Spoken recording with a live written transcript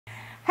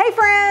Hey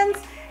friends,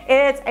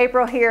 it's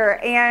April here,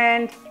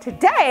 and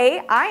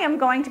today I am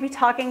going to be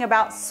talking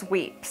about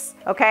sweeps,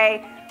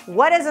 okay?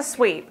 What is a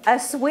sweep? A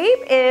sweep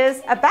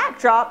is a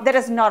backdrop that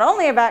is not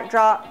only a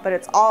backdrop, but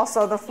it's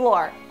also the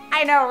floor.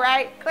 I know,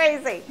 right?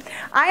 Crazy.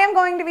 I am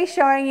going to be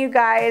showing you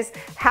guys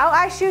how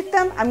I shoot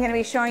them. I'm going to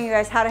be showing you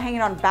guys how to hang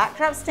it on a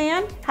backdrop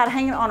stand, how to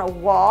hang it on a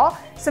wall,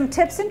 some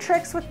tips and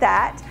tricks with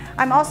that.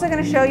 I'm also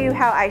going to show you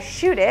how I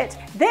shoot it.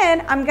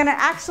 Then I'm going to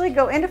actually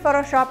go into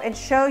Photoshop and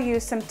show you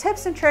some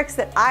tips and tricks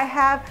that I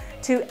have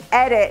to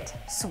edit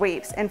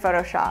sweeps in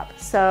Photoshop.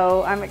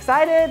 So I'm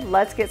excited.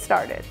 Let's get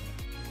started.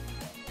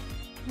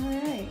 All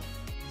right.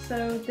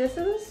 So this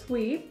is a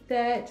sweep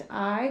that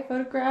I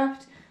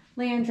photographed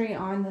Landry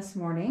on this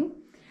morning.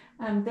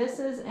 This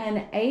is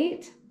an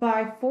 8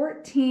 by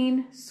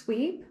 14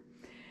 sweep.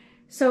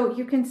 So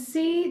you can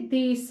see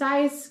the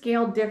size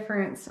scale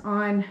difference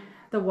on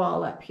the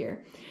wall up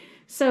here.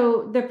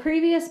 So the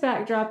previous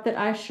backdrop that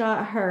I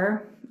shot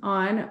her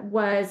on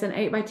was an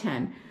 8 by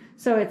 10.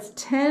 So it's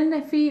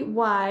 10 feet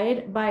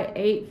wide by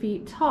 8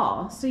 feet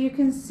tall. So you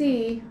can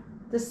see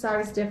the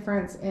size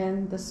difference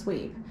in the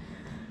sweep.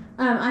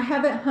 I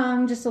have it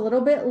hung just a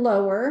little bit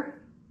lower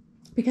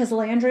because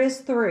Landry is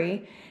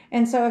 3,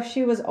 and so if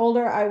she was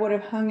older, I would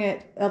have hung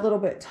it a little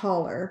bit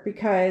taller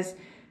because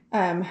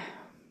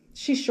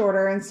she's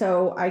shorter, and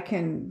so I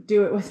can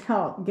do it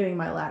without getting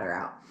my ladder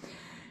out.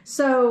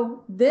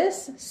 So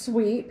this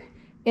sweep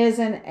is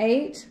an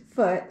 8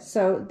 foot,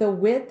 so the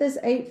width is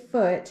 8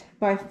 foot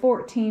by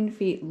 14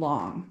 feet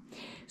long.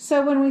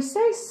 So when we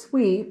say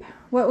sweep,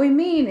 what we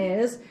mean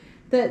is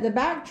that the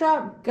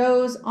backdrop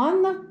goes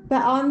on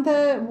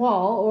the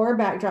wall or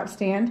backdrop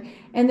stand,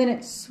 and then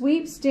it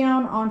sweeps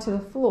down onto the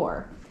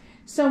floor.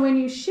 So when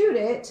you shoot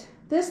it,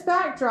 this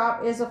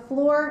backdrop is a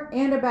floor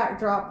and a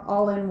backdrop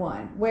all in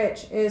one,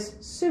 which is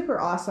super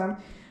awesome,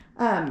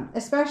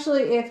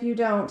 especially if you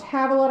don't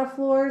have a lot of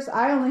floors.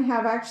 I only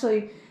have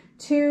actually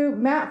 2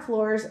 matte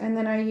floors, and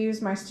then I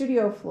use my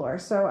studio floor.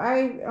 So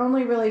I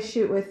only really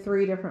shoot with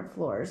 3 different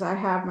floors. I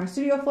have my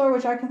studio floor,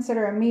 which I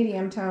consider a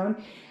medium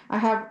tone. I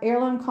have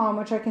Heirloom Calm,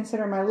 which I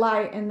consider my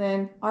light, and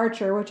then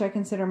Archer, which I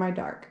consider my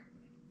dark.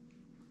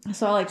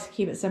 So I like to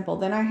keep it simple.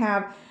 Then I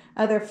have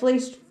other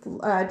fleece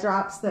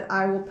drops that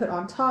I will put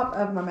on top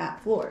of my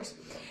matte floors.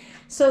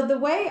 So the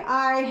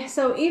way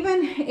so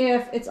even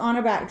if it's on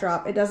a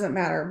backdrop, it doesn't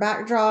matter.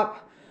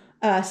 Backdrop,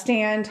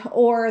 stand,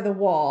 or the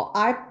wall.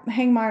 I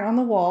hang mine on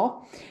the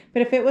wall,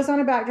 but if it was on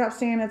a backdrop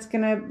stand, it's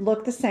gonna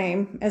look the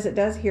same as it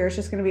does here. It's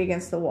just gonna be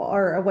against the wall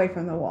or away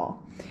from the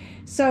wall.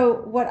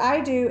 So what I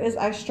do is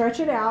I stretch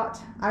it out.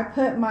 I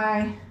put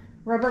my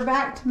rubber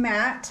backed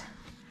mat.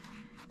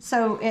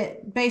 So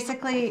it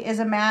basically is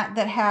a mat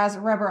that has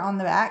rubber on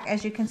the back,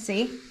 as you can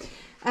see.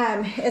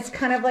 It's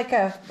kind of like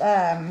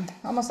a,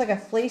 almost like a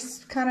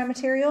fleece kind of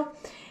material.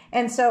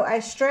 And so I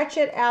stretch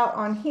it out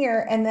on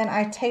here, and then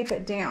I tape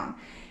it down.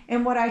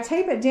 And what I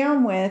tape it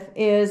down with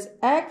is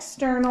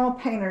external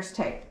painter's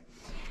tape.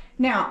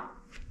 Now,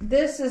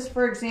 this is,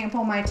 for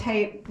example, my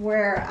tape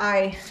where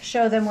I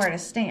show them where to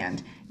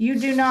stand. You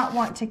do not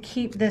want to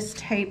keep this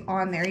tape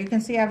on there. You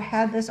can see I've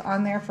had this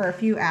on there for a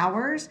few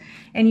hours,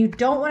 and you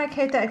don't want to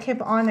keep that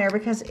tape on there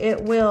because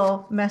it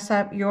will mess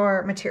up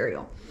your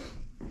material.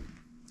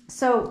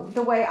 So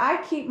the way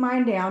I keep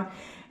mine down,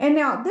 and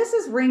now this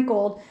is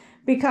wrinkled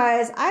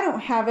because I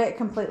don't have it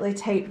completely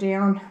taped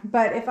down,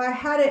 but if I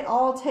had it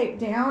all taped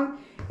down,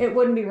 it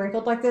wouldn't be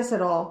wrinkled like this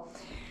at all.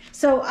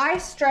 So I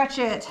stretch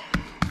it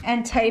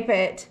and tape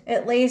it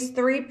at least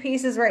 3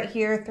 pieces right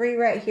here, 3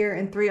 right here,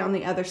 and 3 on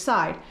the other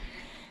side.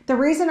 The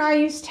reason I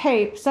use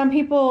tape, some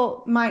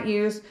people might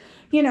use,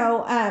 you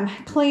know,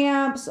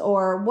 clamps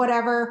or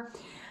whatever.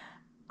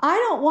 I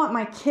don't want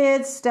my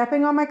kids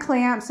stepping on my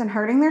clamps and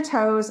hurting their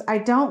toes. I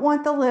don't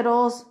want the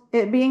littles,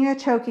 it being a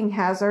choking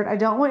hazard. I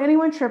don't want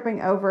anyone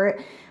tripping over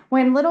it.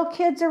 When little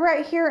kids are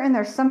right here and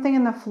there's something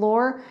in the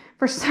floor,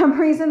 for some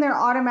reason they're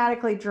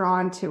automatically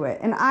drawn to it.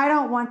 And I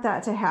don't want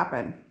that to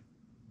happen.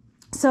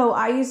 So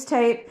I use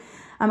tape.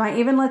 I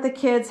even let the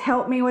kids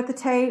help me with the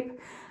tape.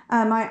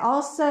 I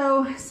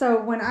also,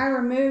 so when I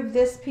remove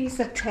this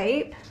piece of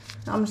tape,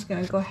 I'm just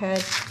gonna go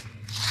ahead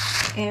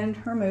and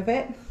remove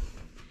it.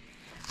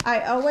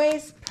 I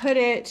always put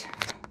it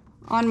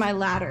on my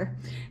ladder.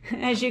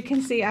 As you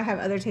can see, I have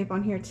other tape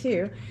on here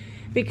too,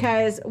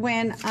 because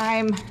when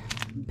I'm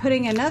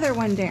putting another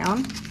one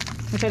down,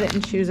 which I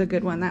didn't choose a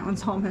good one, that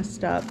one's all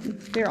messed up.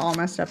 They're all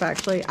messed up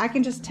actually. I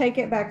can just take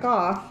it back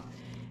off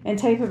and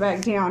tape it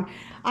back down.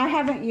 I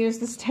haven't used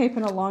this tape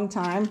in a long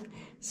time,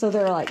 so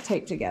they're like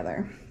taped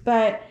together.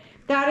 But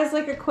that is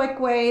like a quick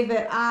way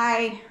that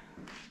I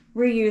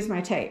reuse my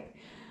tape.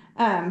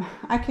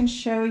 I can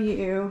show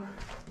you.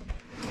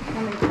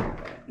 Let me grab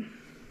it.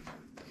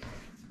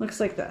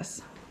 Looks like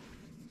this.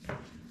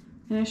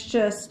 And it's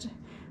just,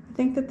 I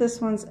think that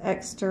this one's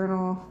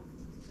external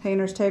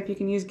painter's tape. You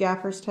can use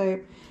gaffer's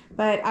tape,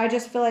 but I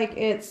just feel like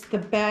it's the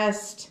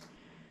best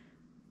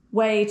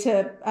way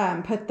to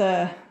put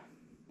the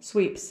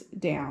sweeps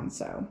down.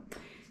 So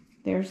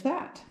there's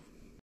that.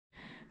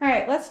 All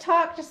right, let's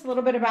talk just a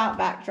little bit about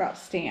backdrop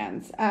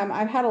stands.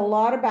 I've had a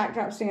lot of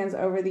backdrop stands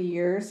over the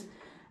years.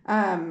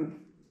 A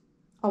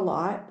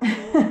lot.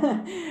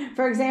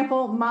 For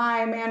example,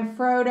 my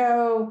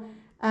Manfrotto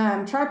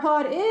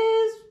tripod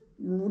is,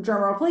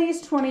 drumroll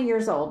please, 20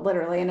 years old,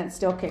 literally, and it's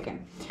still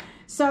kicking.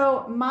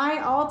 So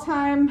my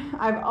all-time,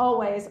 I've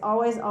always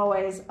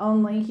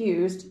only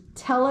used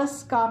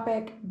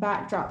telescopic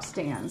backdrop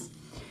stands.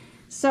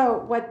 So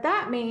what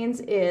that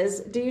means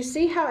is, do you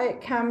see how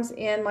it comes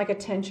in like a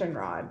tension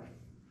rod?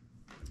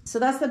 So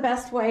that's the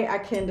best way I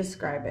can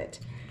describe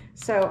it.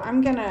 So I'm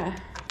gonna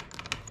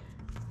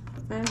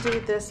undo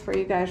this for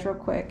you guys real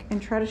quick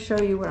and try to show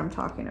you what I'm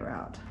talking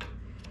about.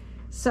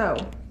 So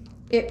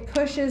it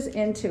pushes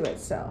into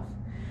itself.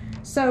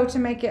 So to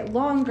make it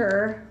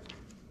longer,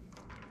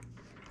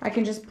 I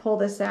can just pull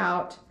this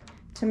out.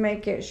 To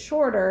make it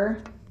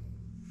shorter,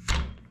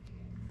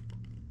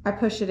 I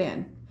push it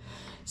in.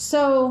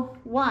 So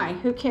why?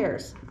 Who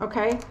cares?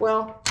 Okay,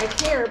 well, I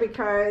care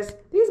because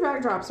these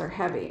backdrops are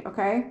heavy,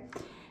 okay?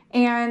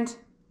 And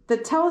the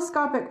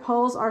telescopic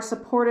poles are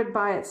supported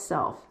by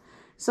itself.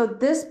 So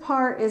this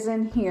part is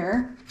in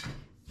here,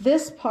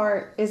 this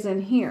part is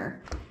in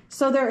here.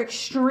 So they're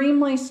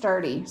extremely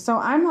sturdy. So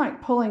I'm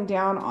like pulling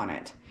down on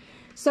it.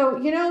 So,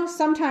 you know,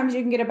 sometimes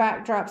you can get a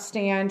backdrop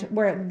stand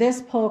where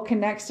this pole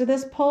connects to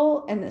this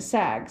pole and it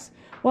sags.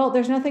 Well,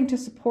 there's nothing to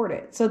support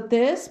it. So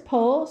this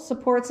pole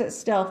supports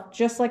itself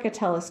just like a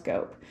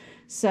telescope.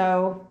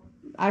 So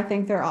I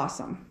think they're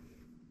awesome.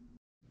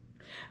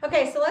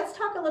 Okay, so let's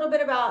talk a little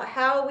bit about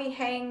how we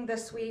hang the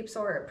sweeps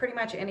or pretty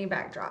much any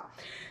backdrop.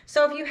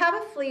 So if you have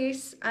a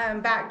fleece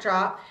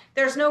backdrop,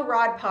 there's no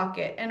rod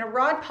pocket, and a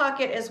rod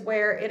pocket is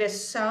where it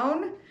is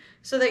sewn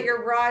so that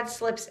your rod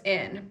slips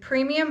in.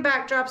 Premium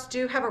backdrops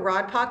do have a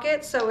rod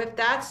pocket, so if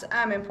that's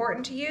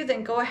important to you,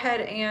 then go ahead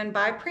and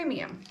buy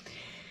premium.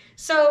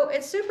 So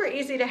it's super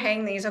easy to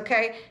hang these,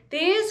 okay?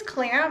 These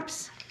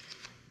clamps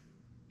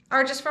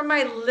are just from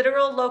my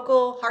literal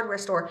local hardware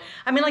store.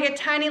 I mean, like a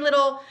tiny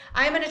little,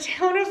 I'm in a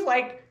town of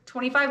like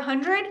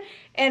 2,500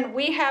 and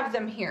we have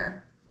them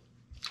here.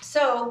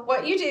 So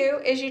what you do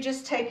is you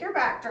just take your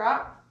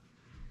backdrop,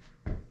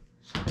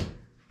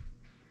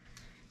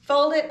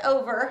 fold it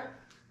over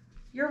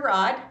your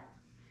rod,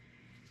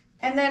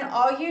 and then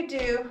all you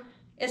do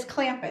is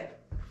clamp it.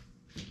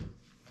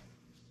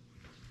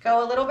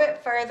 Go a little bit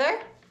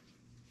further.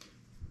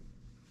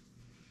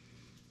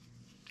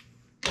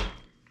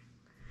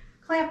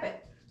 Clamp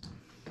it.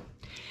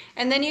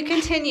 And then you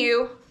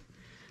continue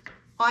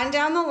on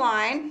down the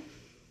line,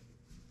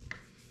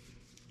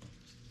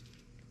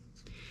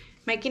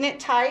 making it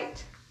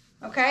tight,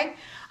 okay?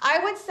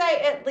 I would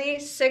say at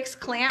least 6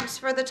 clamps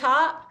for the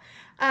top.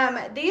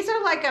 These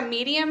are like a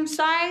medium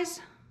size.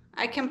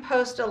 I can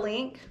post a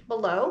link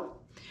below.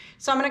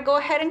 So I'm gonna go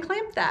ahead and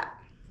clamp that.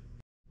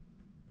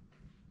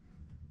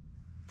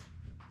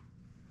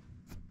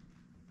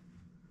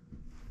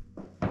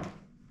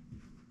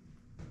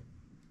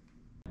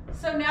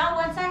 So now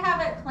once I have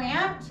it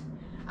clamped,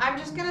 I'm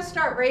just gonna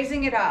start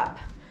raising it up.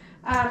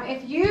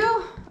 If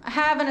you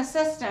have an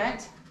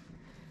assistant,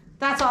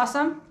 that's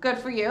awesome, good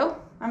for you.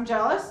 I'm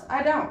jealous,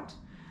 I don't.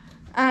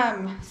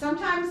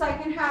 Sometimes I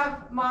can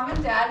have mom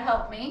and dad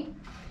help me.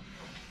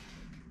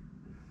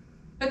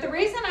 But the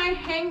reason I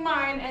hang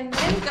mine and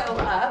then go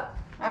up,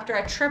 after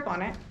I trip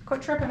on it,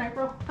 quit tripping,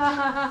 April,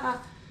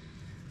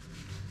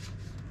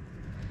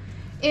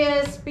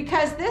 is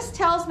because this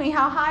tells me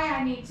how high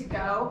I need to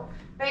go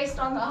based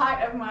on the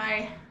height of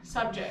my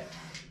subject.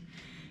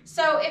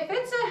 So if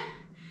it's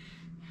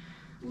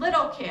a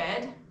little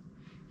kid,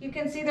 you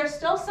can see there's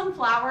still some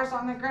flowers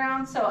on the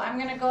ground, so I'm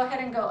gonna go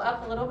ahead and go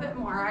up a little bit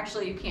more.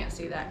 Actually, you can't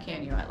see that,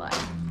 can you? I lied.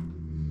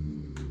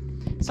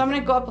 So I'm gonna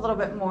go up a little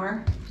bit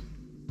more.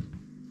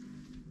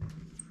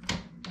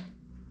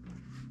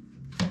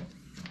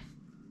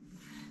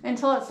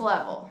 Until it's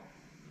level,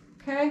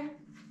 okay?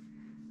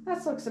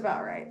 That looks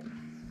about right.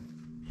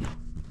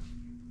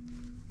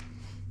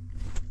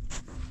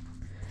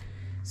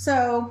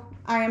 So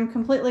I am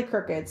completely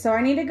crooked. So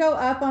I need to go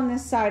up on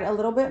this side a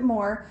little bit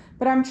more,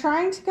 but I'm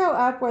trying to go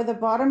up where the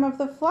bottom of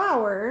the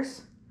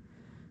flowers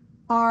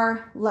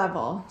are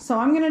level. So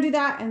I'm gonna do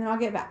that and then I'll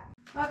get back.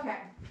 Okay.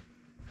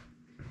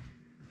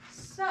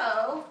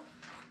 So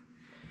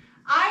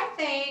I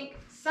think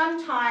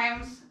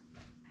sometimes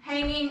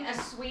hanging a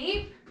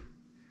sweep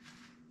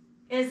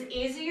is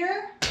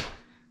easier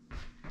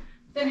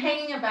than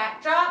hanging a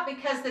backdrop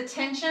because the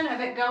tension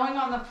of it going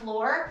on the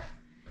floor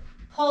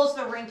pulls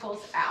the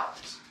wrinkles out.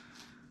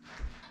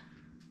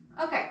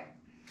 Okay,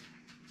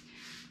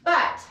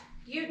 but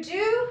you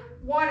do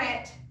want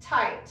it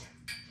tight.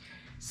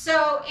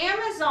 So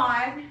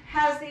Amazon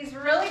has these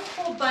really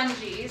cool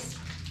bungees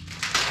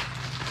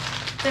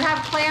that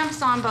have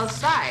clamps on both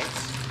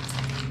sides.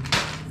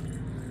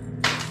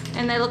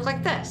 And they look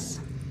like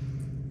this.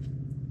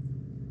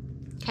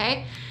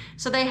 Okay,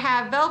 so they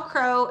have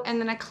Velcro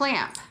and then a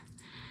clamp.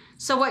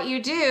 So what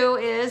you do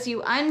is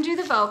you undo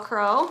the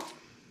Velcro.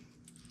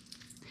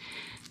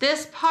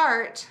 This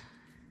part,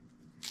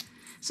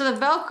 so the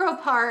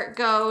Velcro part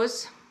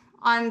goes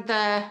on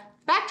the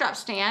backdrop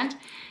stand,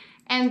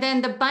 and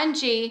then the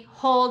bungee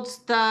holds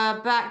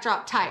the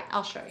backdrop tight.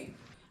 I'll show you.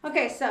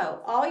 Okay,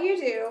 so all you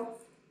do,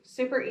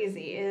 super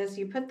easy, is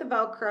you put the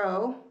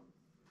Velcro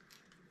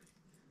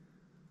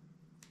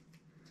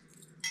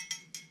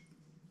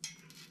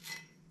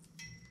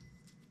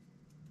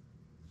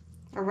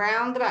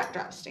around the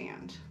backdrop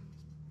stand,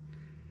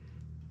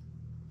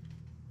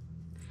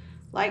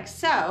 like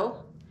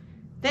so.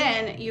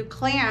 Then you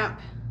clamp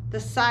the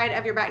side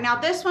of your back. Now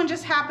this one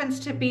just happens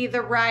to be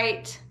the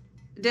right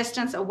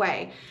distance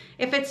away.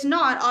 If it's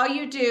not, all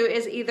you do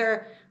is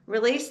either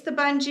release the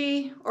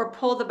bungee or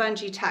pull the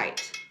bungee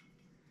tight.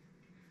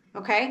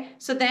 Okay,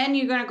 so then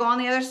you're gonna go on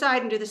the other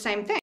side and do the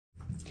same thing.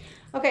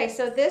 Okay,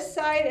 so this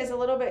side is a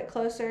little bit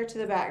closer to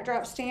the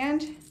backdrop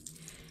stand.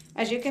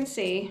 As you can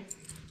see,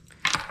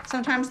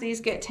 sometimes these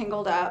get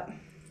tangled up.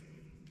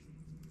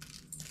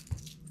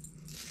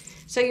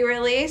 So you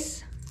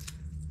release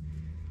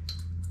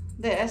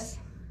this.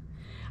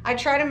 I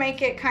try to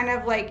make it kind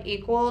of like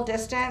equal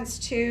distance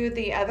to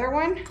the other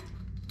one.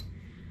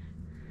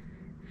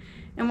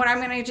 And what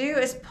I'm gonna do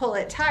is pull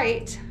it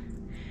tight.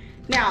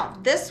 Now,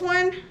 this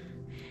one,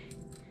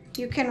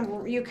 you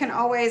can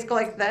always go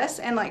like this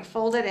and like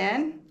fold it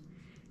in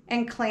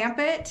and clamp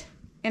it,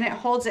 and it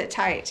holds it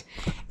tight.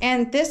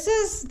 And this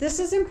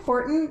is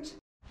important.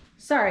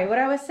 Sorry, what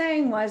I was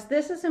saying was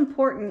this is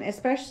important,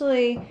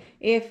 especially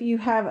if you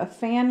have a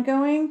fan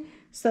going,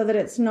 so that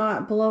it's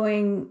not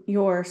blowing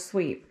your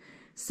sweep.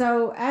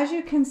 So as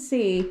you can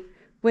see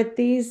with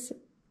these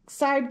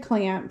side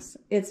clamps,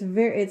 it's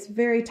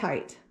very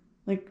tight,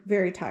 like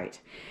very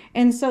tight.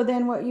 And so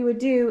then what you would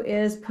do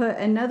is put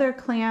another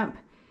clamp.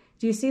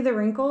 Do you see the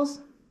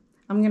wrinkles?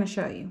 I'm gonna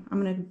show you. I'm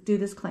gonna do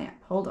this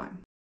clamp, hold on.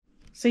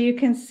 So you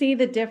can see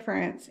the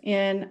difference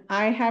in,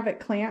 I have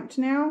it clamped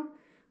now,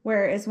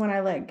 whereas when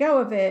I let go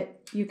of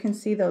it, you can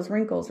see those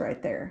wrinkles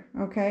right there,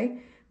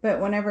 okay?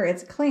 But whenever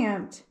it's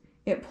clamped,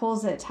 it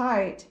pulls it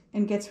tight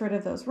and gets rid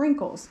of those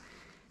wrinkles.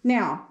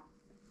 Now,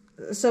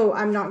 so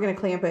I'm not gonna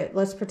clamp it.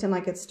 Let's pretend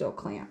like it's still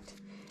clamped.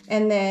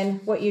 And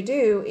then what you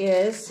do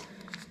is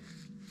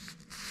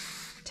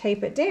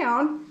tape it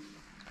down.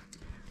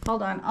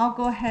 Hold on, I'll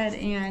go ahead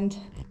and,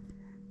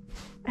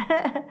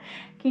 can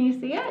you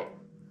see it?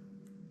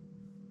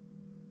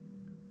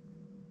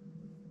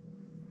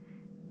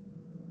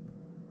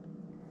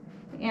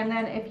 And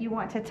then if you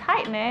want to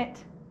tighten it,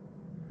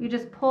 you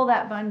just pull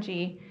that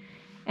bungee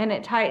and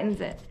it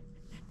tightens it.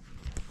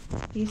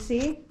 You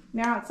see?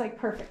 Now it's like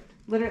perfect,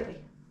 literally.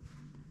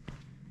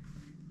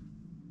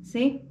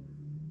 See?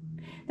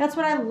 That's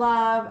what I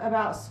love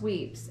about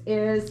sweeps,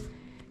 is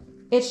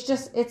it's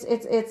just, it's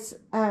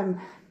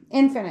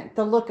infinite,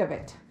 the look of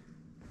it.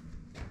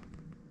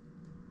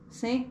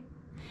 See?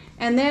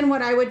 And then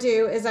what I would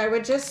do is I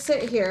would just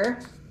sit here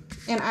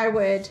and I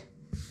would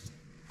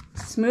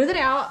smooth it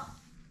out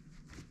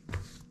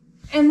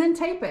and then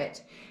tape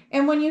it.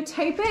 And when you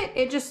tape it,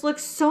 it just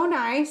looks so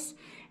nice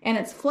and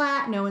it's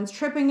flat, no one's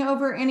tripping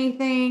over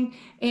anything,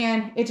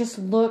 and it just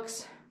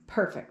looks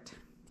perfect.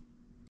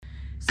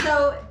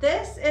 So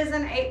this is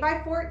an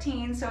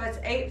 8x14, so it's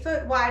 8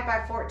 foot wide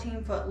by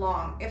 14 foot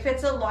long. If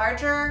it's a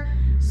larger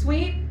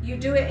sweep, you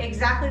do it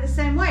exactly the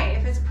same way.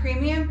 If it's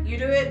premium, you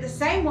do it the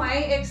same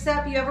way,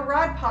 except you have a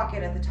rod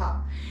pocket at the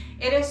top.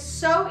 It is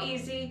so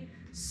easy,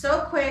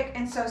 so quick,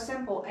 and so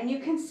simple. And you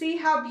can see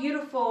how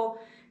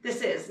beautiful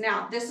this is.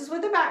 Now, this is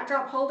with a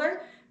backdrop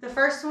holder. The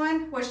first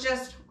one was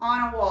just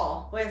on a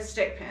wall with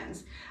stick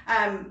pins.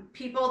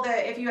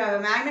 If you have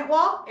a magnet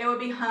wall, it would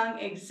be hung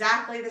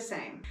exactly the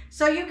same.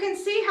 So you can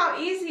see how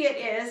easy it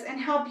is and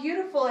how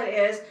beautiful it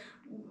is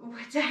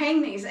to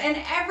hang these. And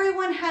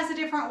everyone has a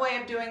different way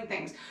of doing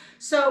things.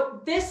 So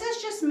this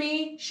is just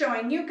me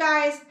showing you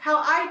guys how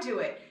I do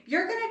it.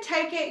 You're gonna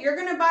take it, you're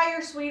gonna buy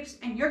your sweeps,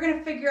 and you're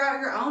gonna figure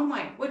out your own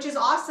way, which is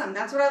awesome.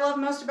 That's what I love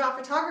most about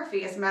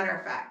photography, as a matter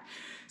of fact.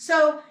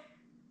 So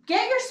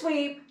get your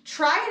sweep,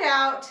 try it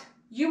out.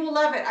 You will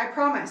love it, I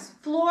promise.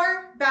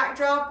 Floor,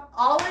 backdrop,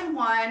 all in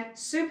one,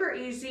 super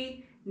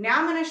easy. Now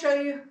I'm gonna show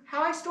you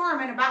how I store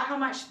them and about how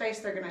much space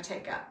they're gonna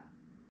take up.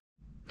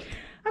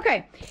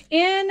 Okay,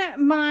 in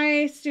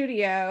my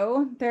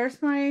studio, there's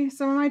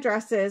some of my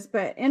dresses,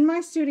 but in my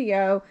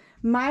studio,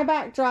 my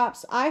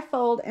backdrops I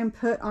fold and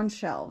put on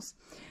shelves.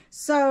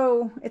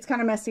 So it's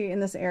kind of messy in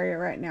this area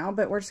right now,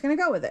 but we're just gonna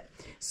go with it.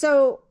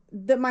 So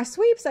my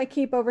sweeps I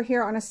keep over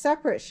here on a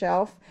separate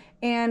shelf,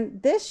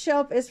 and this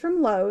shelf is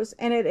from Lowe's,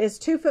 and it is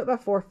 2 foot by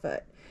 4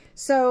 foot.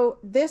 So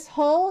this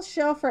whole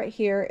shelf right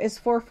here is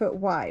 4 foot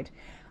wide.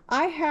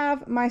 I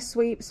have my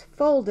sweeps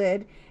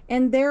folded,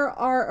 and there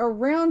are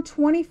around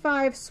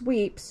 25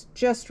 sweeps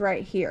just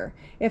right here,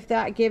 if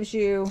that gives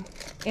you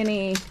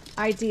any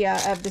idea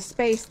of the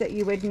space that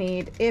you would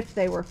need if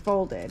they were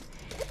folded.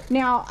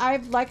 Now,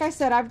 like I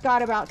said, I've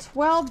got about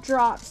 12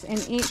 drops in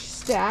each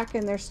stack,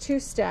 and there's 2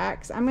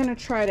 stacks. I'm gonna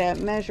try to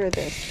measure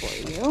this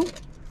for you,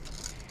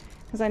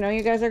 because I know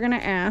you guys are gonna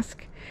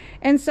ask.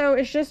 And so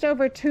it's just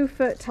over 2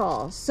 foot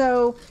tall.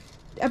 So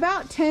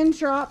about 10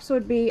 drops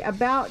would be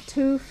about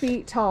 2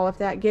 feet tall, if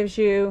that gives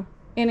you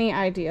any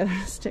idea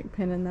there's a stick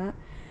pin in that.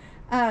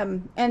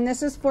 And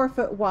this is 4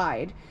 foot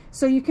wide.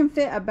 So you can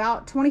fit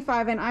about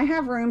 25, and I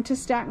have room to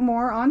stack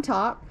more on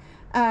top.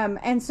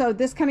 And so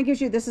this kind of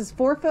gives you, this is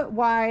 4 foot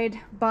wide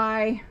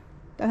by,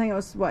 I think it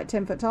was what,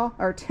 10 foot tall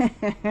or 10.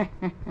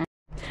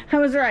 I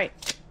was right.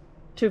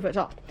 2 foot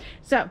tall.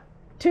 So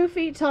 2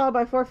 feet tall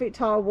by 4 feet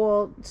tall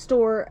will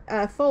store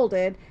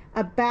folded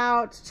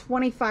about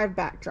 25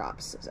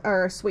 backdrops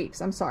or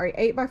sweeps. I'm sorry,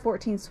 8 by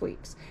 14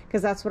 sweeps,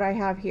 because that's what I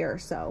have here.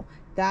 So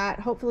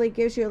that hopefully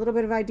gives you a little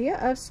bit of idea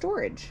of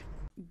storage.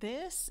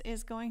 This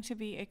is going to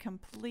be a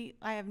complete,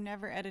 I have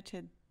never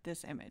edited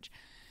this image.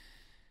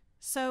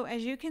 So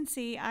as you can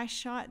see, I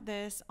shot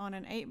this on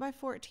an 8 by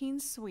 14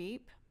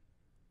 sweep.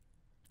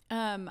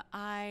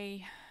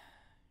 I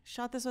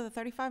shot this with a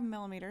 35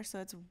 millimeter, so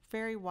it's a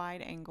very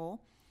wide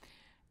angle.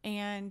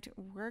 And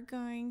we're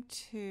going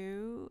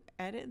to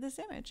edit this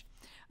image.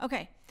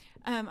 Okay,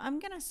 I'm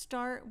gonna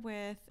start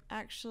with,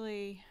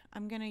 actually,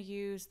 I'm gonna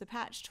use the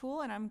patch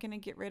tool, and I'm gonna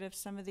get rid of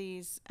some of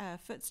these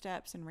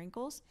footsteps and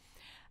wrinkles.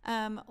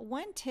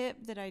 One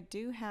tip that I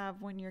do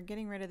have when you're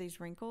getting rid of these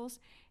wrinkles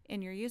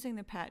and you're using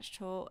the patch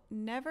tool,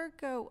 never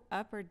go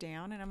up or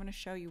down, and I'm gonna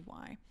show you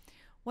why.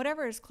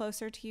 Whatever is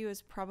closer to you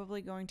is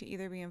probably going to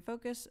either be in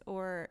focus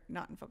or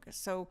not in focus.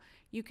 So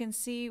you can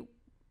see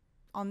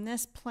on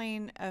this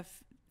plane of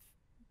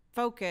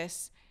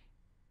focus,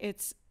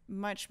 it's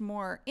much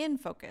more in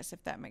focus,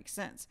 if that makes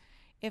sense.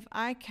 If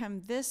I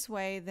come this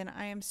way, then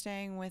I am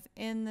staying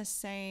within the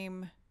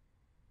same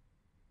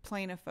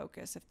plane of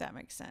focus, if that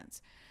makes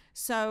sense.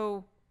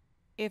 So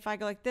if I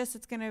go like this,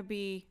 it's going to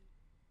be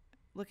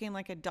looking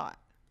like a dot,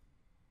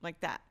 like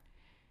that.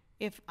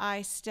 If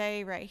I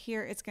stay right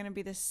here, it's going to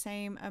be the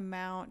same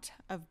amount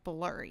of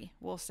blurry.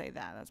 We'll say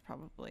that. That's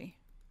probably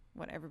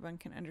what everyone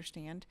can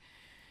understand.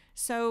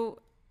 So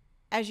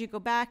as you go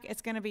back,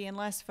 it's going to be in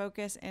less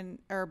focus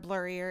or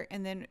blurrier,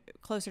 and then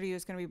closer to you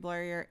is going to be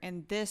blurrier.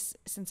 And this,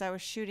 since I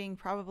was shooting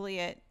probably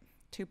at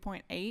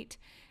 2.8,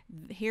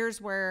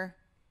 here's where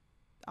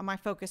my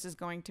focus is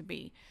going to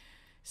be.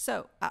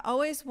 So I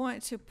always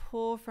want to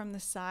pull from the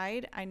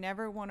side. I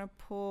never want to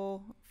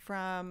pull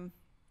from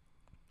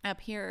up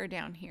here or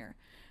down here,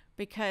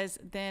 because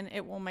then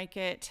it will make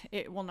it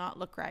will not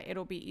look right.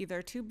 It'll be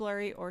either too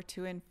blurry or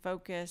too in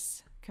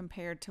focus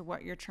compared to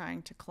what you're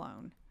trying to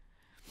clone.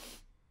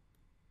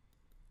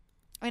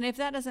 And if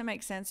that doesn't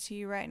make sense to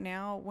you right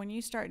now, when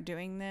you start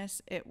doing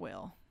this, it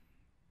will.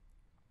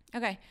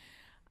 Okay,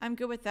 I'm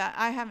good with that.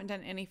 I haven't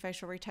done any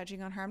facial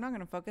retouching on her. I'm not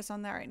going to focus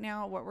on that right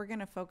now. What we're going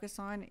to focus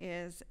on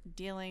is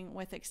dealing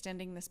with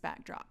extending this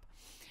backdrop.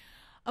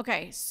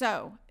 Okay,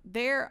 so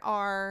there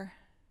are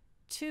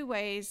 2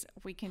 ways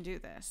we can do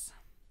this.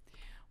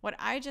 What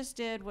I just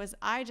did was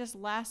I just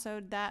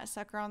lassoed that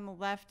sucker on the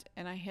left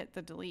and I hit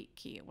the delete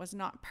key. It was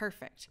not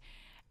perfect.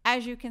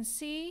 As you can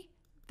see,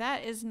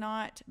 that is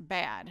not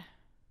bad.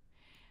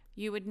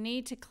 You would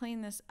need to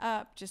clean this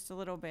up just a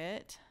little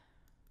bit,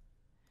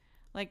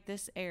 like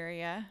this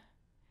area,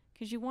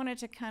 because you want it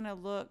to kind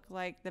of look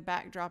like the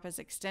backdrop is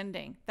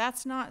extending.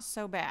 That's not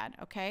so bad,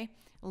 okay?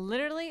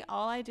 Literally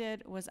all I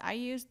did was I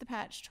used the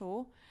patch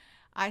tool.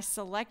 I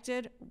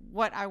selected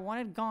what I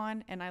wanted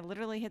gone, and I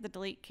literally hit the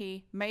delete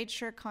key, made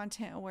sure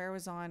content aware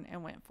was on,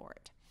 and went for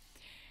it.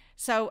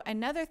 So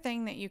another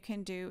thing that you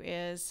can do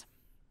is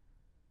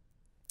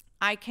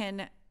I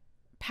can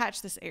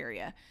patch this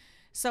area.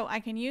 So I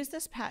can use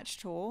this patch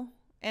tool,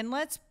 and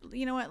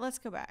you know what, let's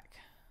go back.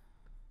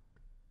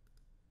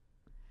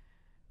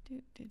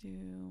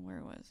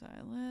 Where was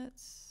I?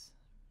 Let's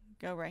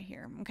go right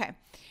here. Okay,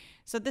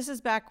 so this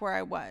is back where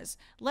I was.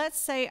 Let's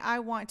say I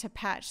want to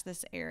patch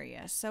this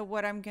area. So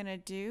what I'm gonna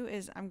do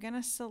is I'm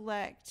gonna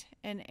select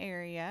an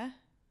area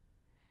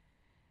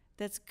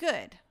that's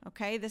good,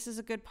 okay? This is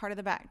a good part of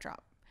the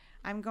backdrop.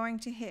 I'm going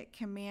to hit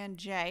Command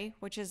J,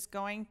 which is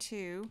going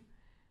to,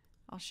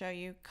 I'll show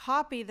you,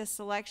 copy the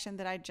selection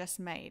that I just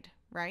made,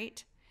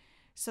 right?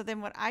 So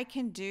then what I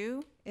can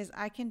do is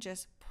I can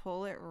just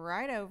pull it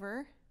right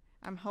over.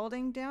 I'm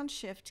holding down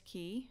Shift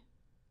key,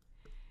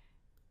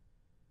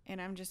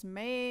 and I'm just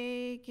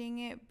making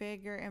it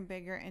bigger and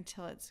bigger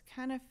until it's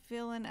kind of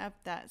filling up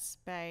that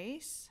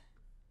space.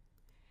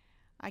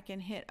 I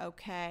can hit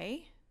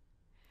OK.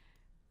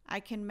 I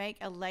can make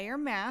a layer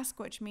mask,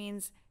 which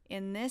means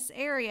in this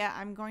area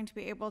I'm going to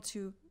be able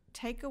to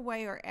take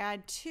away or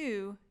add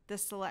to the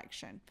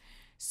selection.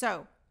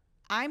 So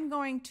I'm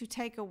going to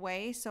take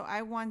away, so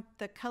I want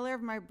the color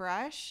of my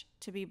brush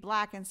to be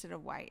black instead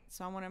of white.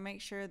 So I want to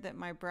make sure that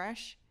my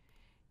brush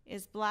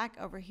is black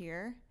over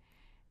here,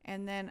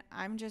 and then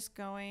I'm just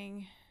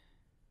going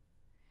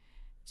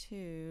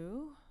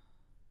to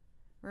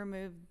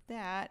remove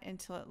that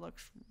until it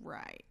looks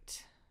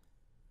right.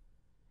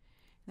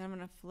 Then I'm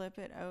going to flip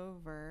it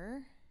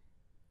over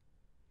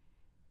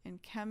and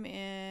come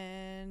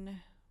in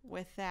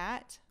with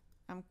that.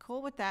 I'm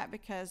cool with that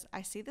because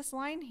I see this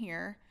line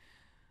here,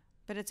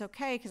 but it's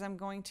okay because I'm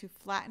going to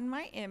flatten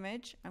my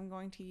image. I'm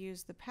going to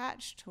use the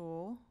patch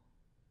tool.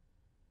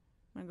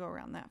 I'm going to go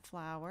around that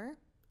flower,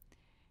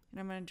 and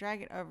I'm going to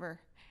drag it over.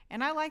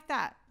 And I like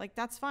that. Like,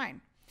 that's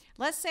fine.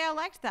 Let's say I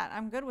liked that.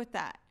 I'm good with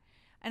that.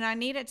 And I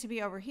need it to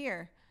be over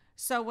here.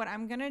 So what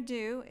I'm going to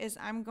do is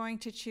I'm going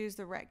to choose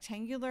the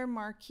rectangular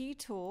marquee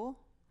tool.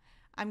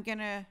 I'm going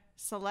to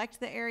select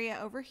the area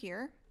over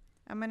here.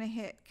 I'm going to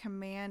hit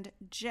Command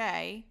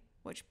J,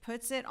 which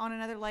puts it on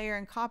another layer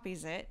and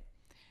copies it.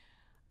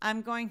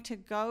 I'm going to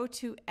go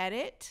to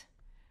Edit.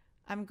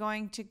 I'm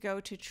going to go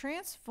to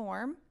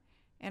Transform,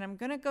 and I'm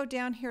going to go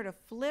down here to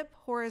Flip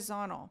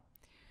Horizontal.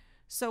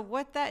 So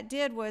what that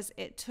did was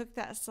it took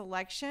that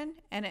selection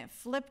and it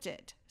flipped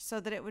it so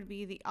that it would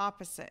be the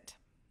opposite.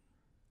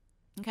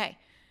 Okay,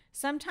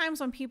 sometimes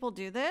when people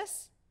do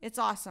this, it's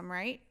awesome,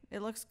 right?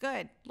 It looks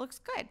good,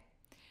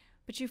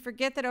 But you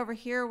forget that over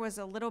here was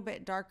a little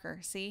bit darker,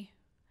 see?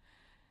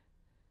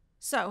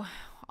 So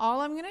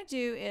all I'm gonna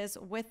do is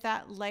with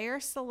that layer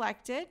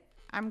selected,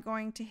 I'm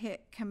going to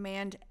hit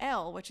Command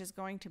L, which is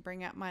going to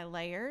bring up my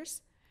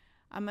layers.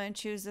 I'm going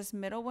to choose this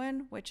middle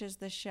one, which is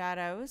the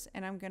shadows,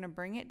 and I'm going to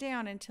bring it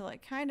down until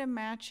it kind of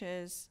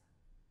matches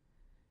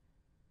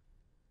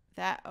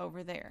that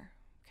over there,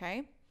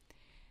 okay?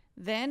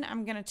 Then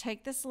I'm going to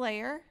take this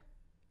layer,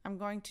 I'm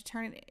going to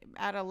turn it,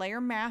 add a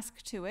layer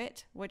mask to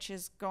it, which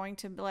is going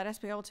to let us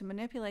be able to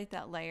manipulate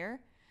that layer.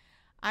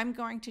 I'm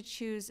going to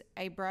choose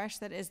a brush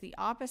that is the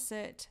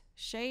opposite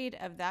shade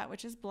of that,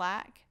 which is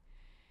black,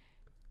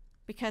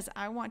 because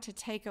I want to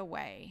take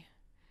away.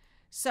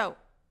 So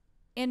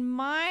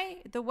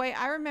the way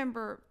I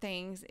remember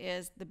things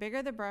is the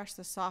bigger the brush,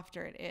 the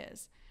softer it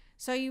is.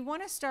 So you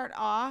want to start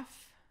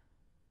off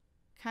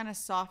kind of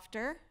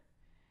softer.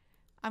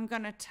 I'm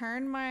going to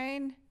turn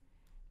mine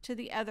to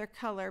the other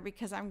color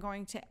because I'm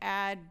going to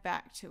add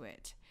back to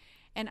it.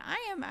 And I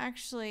am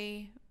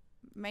actually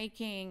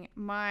making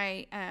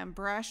my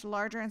brush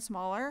larger and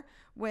smaller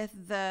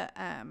with the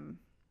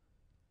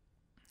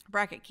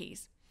bracket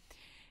keys.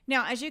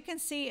 Now, as you can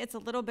see, it's a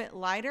little bit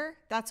lighter.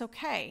 That's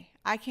okay.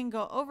 I can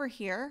go over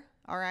here,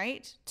 all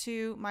right,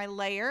 to my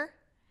layer.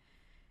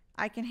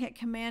 I can hit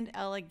Command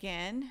L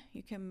again.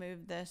 You can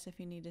move this if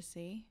you need to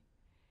see.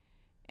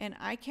 And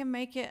I can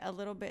make it a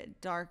little bit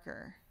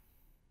darker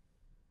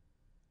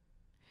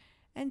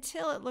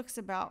until it looks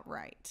about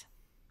right.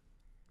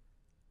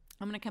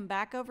 I'm going to come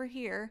back over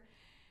here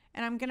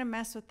and I'm going to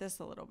mess with this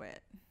a little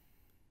bit.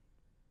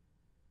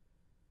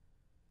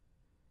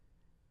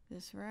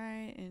 This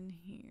right in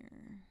here.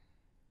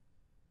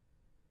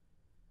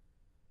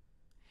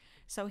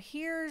 So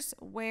here's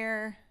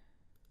where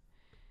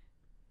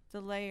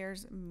the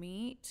layers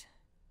meet,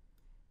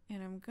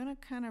 and I'm gonna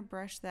kind of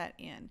brush that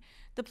in.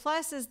 The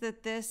plus is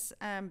that this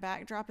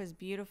backdrop is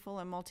beautiful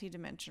and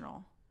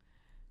multi-dimensional,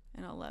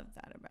 and I love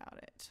that about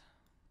it.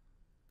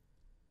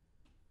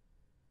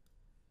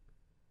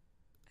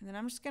 And then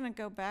I'm just gonna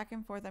go back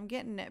and forth. I'm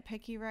getting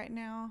nitpicky right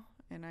now,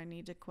 and I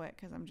need to quit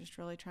because I'm just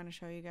really trying to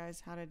show you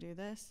guys how to do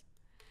this.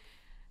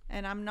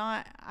 And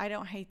I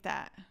don't hate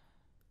that.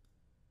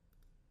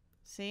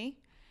 See?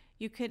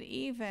 You could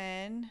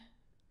even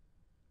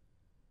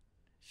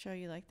show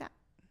you like that.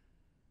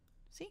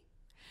 See?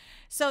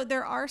 So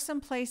there are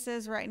some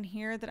places right in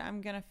here that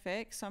I'm going to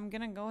fix. So I'm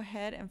going to go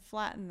ahead and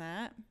flatten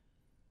that.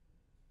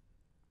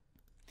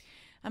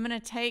 I'm going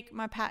to take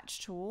my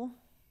patch tool.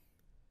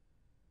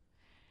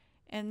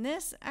 And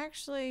this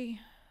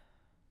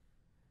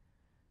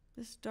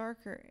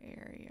darker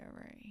area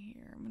right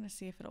here, I'm going to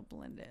see if it'll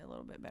blend it a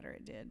little bit better.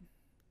 It did.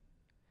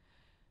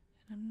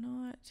 And I'm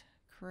not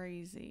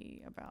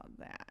crazy about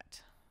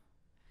that.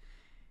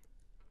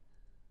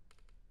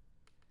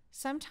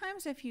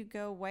 Sometimes if you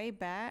go way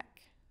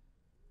back,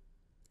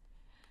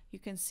 you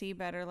can see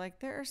better.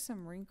 Like there are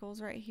some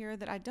wrinkles right here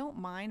that I don't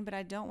mind, but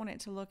I don't want it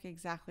to look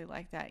exactly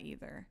like that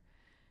either.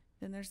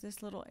 Then there's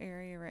this little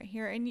area right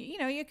here, and you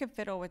know, you could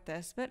fiddle with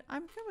this, but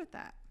I'm good with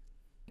that.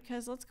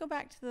 Because let's go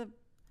back to the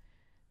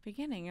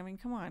beginning. I mean,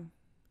 come on.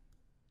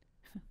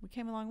 We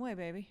came a long way,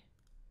 baby.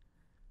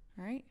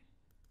 All right?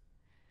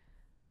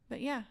 But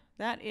yeah,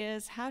 that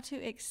is how to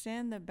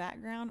extend the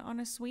background on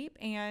a sweep.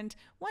 And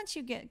once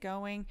you get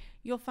going,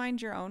 you'll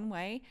find your own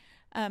way.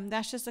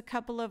 That's just a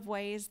couple of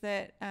ways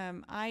that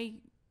I,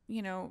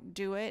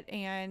 do it.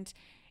 And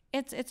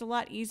it's a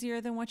lot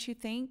easier than what you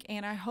think.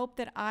 And I hope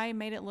that I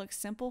made it look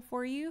simple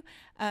for you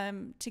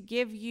to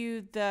give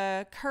you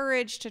the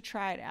courage to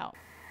try it out.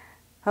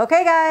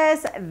 Okay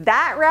guys,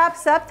 that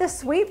wraps up the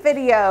sweep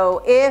video.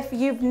 If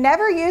you've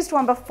never used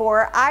one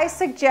before, I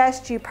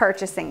suggest you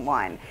purchasing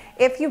one.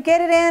 If you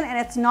get it in and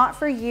it's not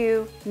for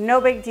you,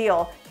 no big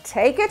deal.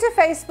 Take it to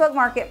Facebook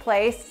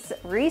Marketplace,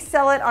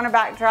 resell it on a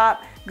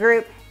backdrop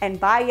group, and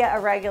buy you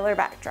a regular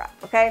backdrop,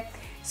 okay?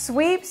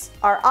 Sweeps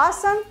are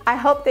awesome. I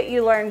hope that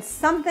you learned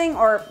something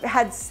or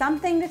had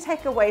something to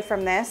take away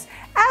from this.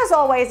 As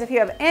always, if you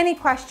have any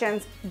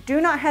questions,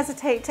 do not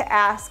hesitate to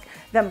ask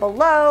them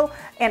below,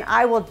 and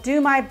I will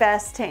do my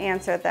best to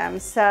answer them.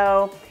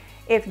 So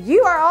if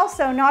you are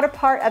also not a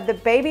part of the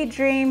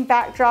Babydream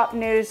Backdrop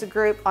News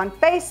group on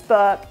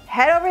Facebook,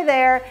 head over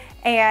there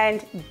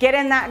and get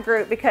in that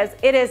group because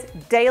it is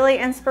daily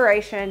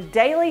inspiration,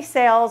 daily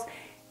sales.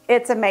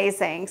 It's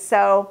amazing.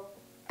 So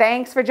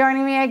thanks for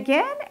joining me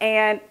again,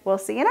 and we'll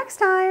see you next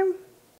time.